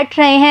लिए बैठ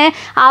रहे हैं,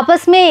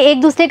 आपस में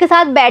एक दूसरे के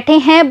साथ बैठे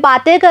हैं,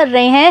 बातें कर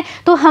रहे हैं,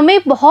 तो हमें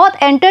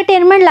बहुत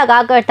एंटरटेनमेंट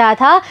लगा करता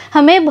था,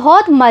 हमें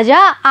बहुत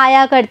मज़ा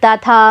आया करता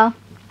था।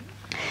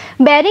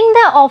 Bearing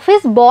the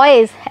office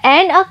boys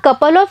and a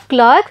couple of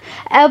clerks,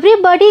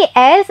 everybody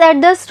else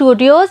at the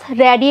studios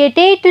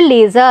radiated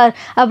leisure।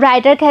 अब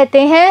राइटर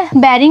कहते हैं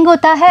बेरिंग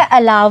होता है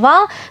अलावा,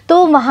 तो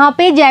वहाँ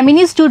पे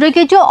जेमिनी स्टूडियो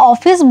के जो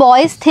ऑफिस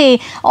बॉयज़ थे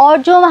और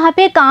जो वहाँ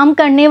पे काम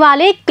करने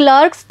वाले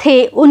क्लर्क्स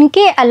थे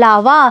उनके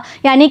अलावा,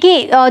 यानी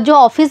कि जो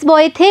ऑफिस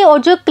बॉय थे और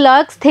जो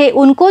क्लर्क्स थे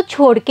उनको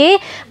छोड़ के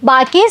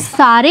बाकी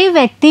सारे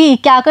व्यक्ति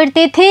क्या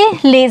करते थे?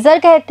 लेज़र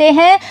कहते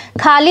हैं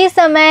खाली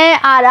समय,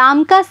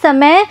 आराम का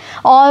समय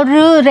और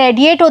और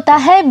रेडिएट होता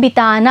है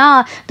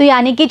बिताना। तो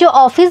यानी कि जो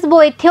ऑफिस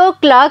बॉय थे और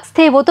क्लर्क्स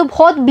थे वो तो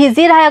बहुत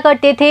बिजी रहा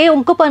करते थे,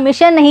 उनको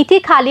परमिशन नहीं थी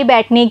खाली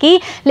बैठने की,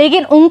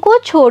 लेकिन उनको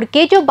छोड़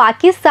के जो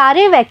बाकी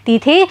सारे व्यक्ति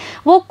थे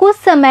वो कुछ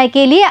समय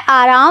के लिए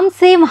आराम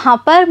से वहाँ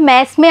पर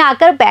मेस में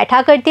आकर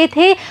बैठा करते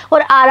थे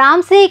और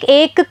आराम से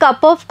एक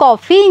कप ऑफ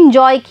कॉफ़ी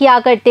इंजॉय किया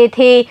करते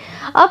थे।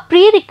 अब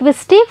प्री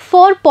रिक्वेस्टिक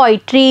फॉर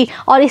पोइट्री,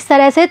 और इस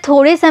तरह से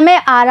थोड़े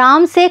समय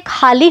आराम से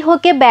खाली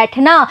होके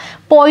बैठना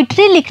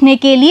पोइट्री लिखने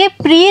के लिए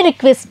प्री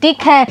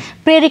रिक्वेस्टिक है।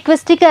 प्री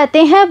रिक्वेस्टिक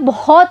कहते हैं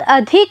बहुत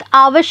अधिक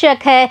आवश्यक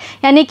है,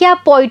 यानी कि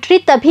आप पोइट्री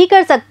तभी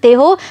कर सकते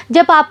हो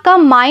जब आपका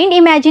माइंड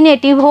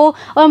इमेजिनेटिव हो,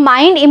 और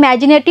माइंड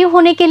इमेजिनेटिव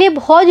होने के लिए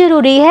बहुत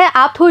ज़रूरी है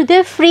आप थोड़ी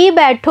देर फ्री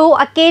बैठो,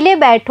 अकेले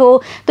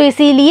बैठो। तो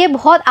इसीलिए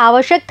बहुत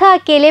आवश्यक था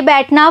अकेले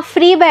बैठना,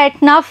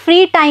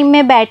 फ्री टाइम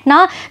में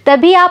बैठना,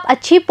 तभी आप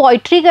अच्छी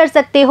पोइट्री कर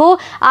सकते हो,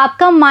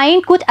 आपका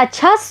माइंड कुछ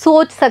अच्छा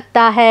सोच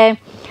सकता है।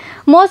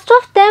 मोस्ट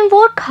ऑफ देम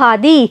वोर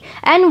खादी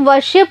एंड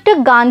वर्शिप्ड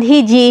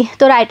गांधी जी।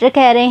 तो राइटर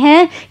कह रहे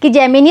हैं कि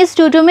जेमिनी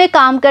स्टूडियो में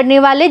काम करने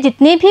वाले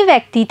जितने भी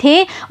व्यक्ति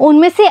थे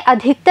उनमें से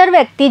अधिकतर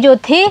व्यक्ति जो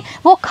थे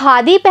वो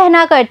खादी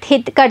पहना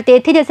करते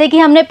थे, जैसे कि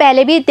हमने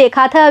पहले भी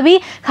देखा था अभी,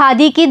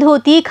 खादी की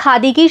धोती,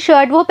 खादी की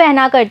शर्ट वो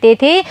पहना करते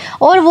थे,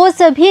 और वो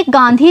सभी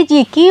गांधी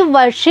जी की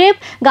वर्शिप,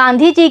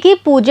 गांधी जी की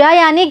पूजा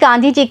यानी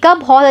गांधी जी का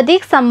बहुत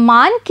अधिक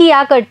सम्मान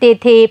किया करते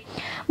थे।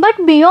 But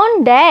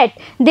beyond that,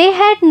 they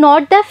had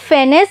not the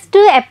faintest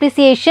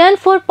appreciation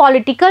for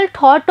political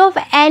thought of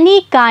any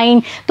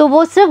kind। तो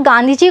वो सिर्फ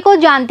गांधी जी को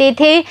जानते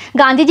थे,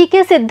 गांधी जी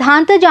के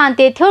सिद्धांत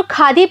जानते थे और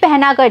खादी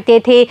पहना करते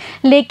थे,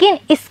 लेकिन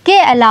इसके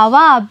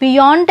अलावा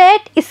beyond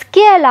that,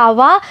 इसके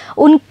अलावा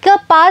उनके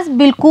पास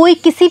बिल्कुल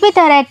किसी भी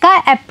तरह का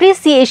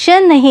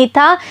एप्रिसिएशन नहीं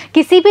था,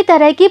 किसी भी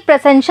तरह की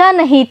प्रशंसा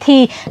नहीं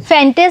थी।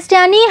 फेंटेस्ट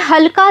यानी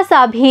हल्का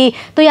सा भी,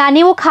 तो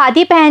यानी वो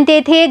खादी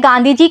पहनते थे,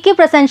 गांधी जी की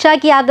प्रशंसा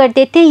किया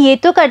करते थे, ये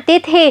तो करते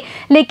थे,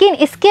 लेकिन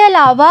इसके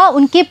अलावा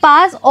उनके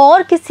पास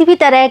और किसी भी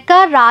तरह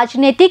का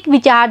राजनीतिक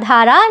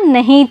विचारधारा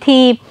नहीं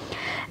थी।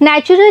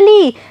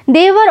 Naturally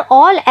they were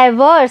all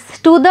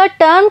averse to the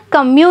term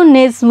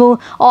communism,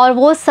 और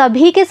वो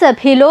सभी के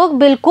सभी लोग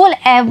बिल्कुल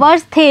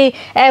एवर्स थे।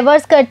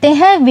 एवर्स करते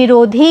हैं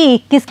विरोधी,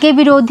 किसके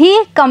विरोधी?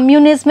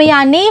 कम्युनिज्म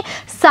यानी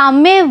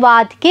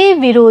साम्यवाद के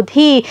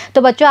विरोधी।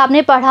 तो बच्चों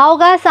आपने पढ़ा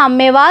होगा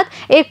साम्यवाद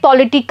एक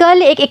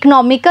पॉलिटिकल, एक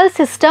इकोनॉमिकल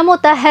सिस्टम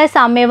होता है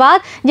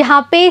साम्यवाद,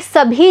 जहाँ पे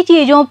सभी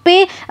चीज़ों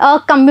पे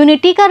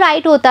कम्युनिटी का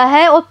राइट होता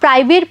है और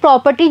प्राइवेट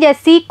प्रॉपर्टी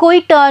जैसी कोई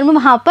टर्म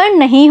वहाँ पर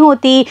नहीं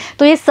होती।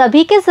 तो ये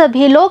सभी के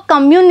सभी लोग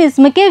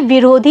कम्युनिज्म के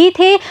विरोधी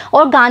थे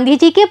और गांधी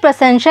जी के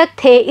प्रशंसक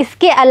थे।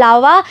 इसके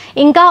अलावा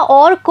इनका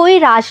और कोई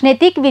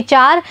राजनीतिक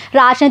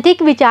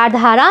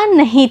विचारधारा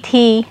नहीं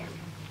थी।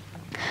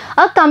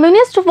 A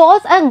communist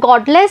was a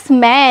godless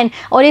man,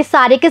 और ये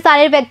सारे के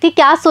सारे व्यक्ति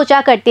क्या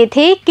सोचा करते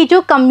थे कि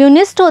जो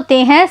कम्युनिस्ट होते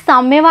हैं,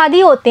 साम्यवादी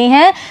होते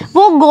हैं,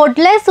 वो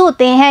गॉडलेस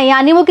होते हैं,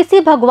 यानी वो किसी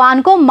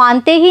भगवान को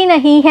मानते ही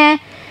नहीं हैं।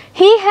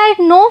 He had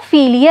no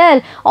filial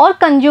or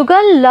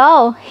conjugal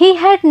love. He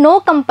had no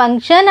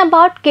compunction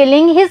about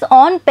killing his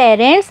own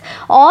parents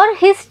or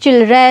his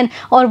children।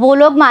 और वो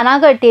लोग माना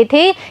करते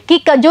थे कि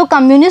जो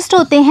कम्युनिस्ट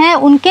होते हैं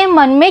उनके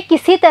मन में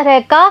किसी तरह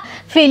का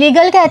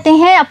फिलिगल कहते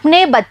हैं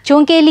अपने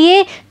बच्चों के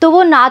लिए, तो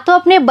वो ना तो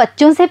अपने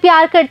बच्चों से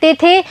प्यार करते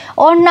थे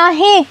और ना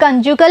ही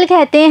कंजुगल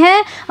कहते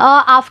हैं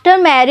आफ्टर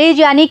मैरिज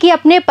यानी कि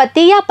अपने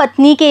पति या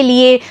पत्नी के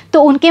लिए,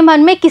 तो उनके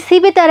मन में किसी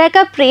भी तरह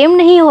का प्रेम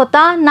नहीं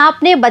होता, ना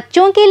अपने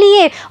बच्चों के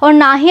लिए और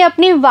ना ही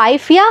अपनी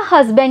वाइफ या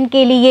हस्बैंड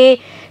के लिए।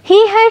 ही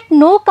हैड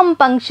नो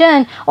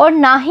कंपंक्शन, और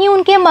ना ही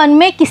उनके मन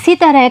में किसी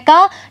तरह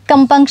का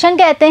कंपंक्शन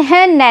कहते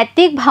हैं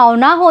नैतिक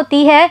भावना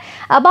होती है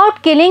about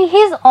killing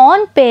his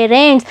on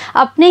parents,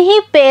 अपने ही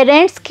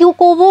पेरेंट्स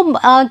को वो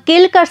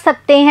किल कर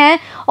सकते हैं,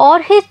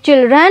 और हिज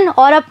चिल्ड्रन,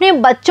 और अपने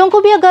बच्चों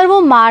को भी अगर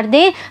वो मार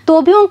दें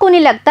तो भी उनको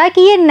नहीं लगता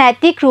कि ये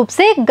नैतिक रूप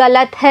से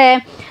गलत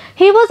है।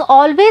 He was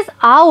always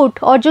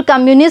out, और जो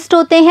कम्युनिस्ट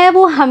होते हैं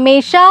वो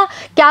हमेशा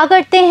क्या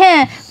करते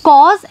हैं?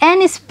 कॉज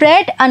एंड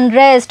स्प्रेड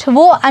अनरेस्ट,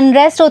 वो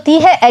अनरेस्ट होती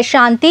है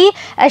अशांति,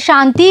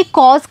 अशांति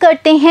कॉज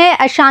करते हैं,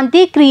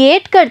 अशांति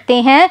क्रिएट करते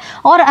हैं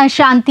और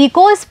अशांति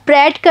को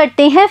स्प्रेड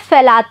करते हैं,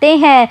 फैलाते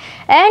हैं।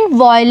 एंड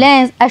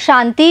वायलेंस,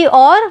 अशांति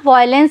और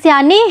वायलेंस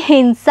यानी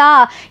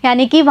हिंसा,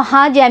 यानी कि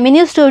वहाँ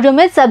जेमिनी स्टूडियो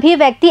में सभी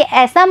व्यक्ति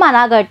ऐसा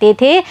माना करते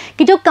थे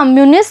कि जो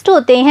कम्युनिस्ट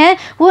होते हैं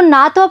वो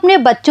ना तो अपने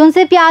बच्चों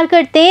से प्यार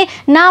करते,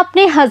 ना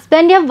अपने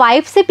हस्बैंड या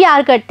वाइफ से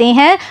प्यार करते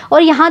हैं,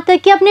 और यहाँ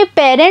तक कि अपने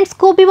पेरेंट्स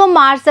को भी वो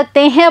मार सकते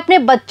हैं, अपने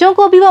बच्चों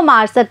को भी वो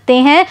मार सकते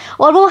हैं,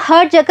 और वो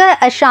हर जगह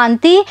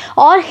अशांति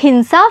और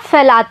हिंसा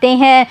फैलाते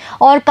हैं।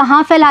 और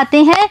कहाँ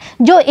फैलाते हैं?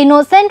 जो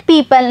इनोसेंट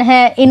पीपल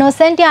हैं,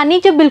 इनोसेंट यानी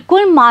जो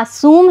बिल्कुल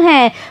मासूम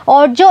हैं,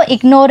 और जो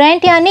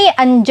इग्नोरेंट यानी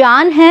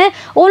अनजान हैं,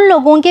 उन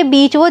लोगों के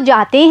बीच वो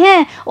जाते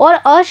हैं और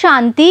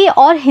अशांति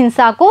और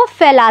हिंसा को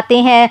फैलाते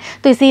हैं।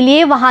 तो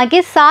इसीलिए वहाँ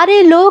के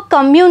सारे लोग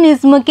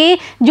कम्युनिज्म के,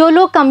 जो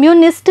लोग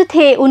कम्युनिस्ट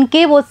थे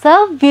उनके वो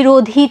सब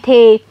विरोधी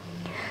थे।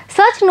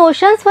 सच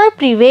नोशंस वर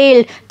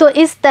प्रिवेल, तो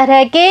इस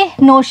तरह के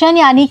नोशन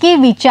यानी कि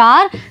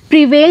विचार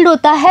प्रिवेल्ड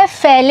होता है,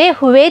 फैले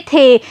हुए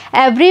थे,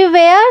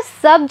 एवरीवेयर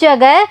सब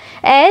जगह,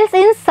 एल्स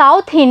इन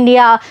साउथ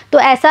इंडिया। तो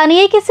ऐसा नहीं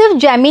है कि सिर्फ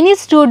जेमिनी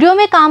स्टूडियो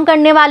में काम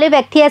करने वाले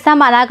व्यक्ति ऐसा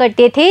माना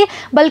करते थे,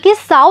 बल्कि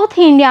साउथ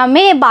इंडिया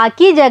में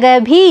बाकी जगह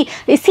भी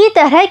इसी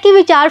तरह के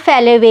विचार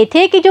फैले हुए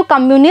थे कि जो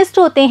कम्युनिस्ट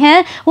होते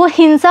हैं वो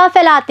हिंसा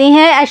फैलाते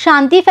हैं,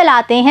 अशांति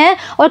फैलाते हैं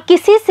और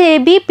किसी से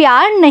भी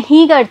प्यार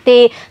नहीं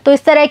करते। तो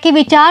इस तरह के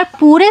विचार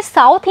पूरे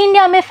साउथ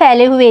इंडिया में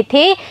फैले हुए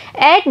थे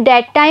एट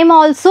दैट टाइम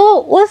ऑल्सो,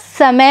 उस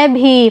समय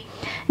भी।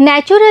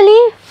 naturally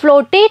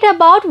floated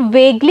about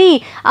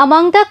vaguely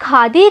among the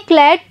khadi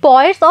clad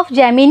poets of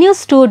Gemini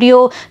studio।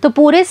 तो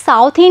पूरे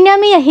साउथ इंडिया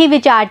में यही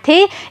विचार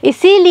थे,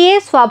 इसीलिए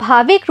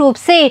स्वाभाविक रूप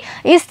से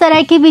इस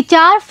तरह के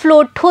विचार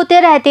फ्लोट होते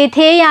रहते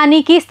थे,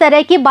 यानी कि इस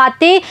तरह की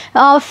बातें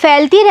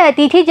फैलती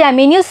रहती थी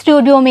जेमिनी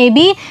स्टूडियो में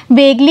भी,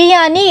 वेगली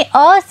यानी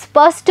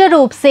अस्पष्ट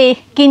रूप से,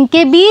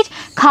 किनके बीच,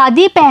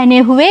 खादी पहने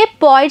हुए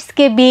पॉइंट्स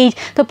के बीच।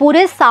 तो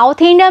पूरे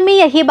साउथ इंडिया में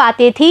यही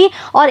बातें थी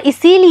और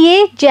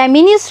इसीलिए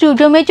जेमिनी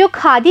स्टूडियो में जो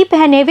खादी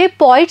पहने हुए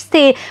पॉइंट्स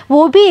थे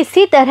वो भी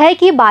इसी तरह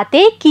की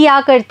बातें किया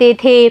करते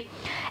थे।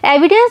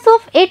 एविडेंस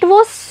ऑफ इट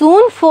वॉज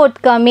सून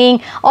फोर्टकमिंग,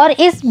 और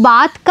इस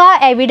बात का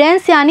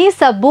एविडेंस यानी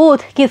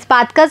सबूत, किस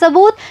बात का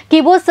सबूत, कि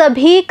वो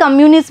सभी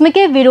कम्युनिज्म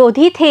के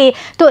विरोधी थे।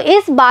 तो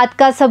इस बात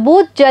का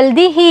सबूत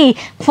जल्दी ही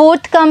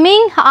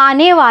फोर्टकमिंग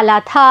आने वाला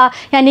था,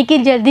 यानी कि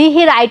जल्दी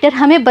ही राइटर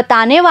हमें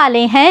बताने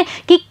वाले हैं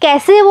कि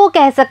कैसे वो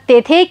कह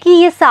सकते थे कि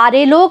ये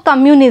सारे लोग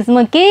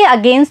कम्युनिज्म के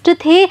अगेंस्ट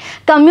थे,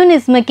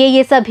 कम्युनिज्म के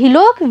ये सभी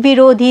लोग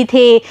विरोधी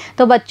थे।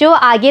 तो बच्चों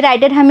आगे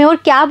राइटर हमें और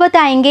क्या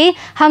बताएंगे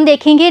हम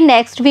देखेंगे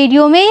नेक्स्ट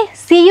वीडियो में।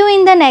 See you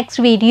in the next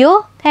video.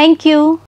 Thank you.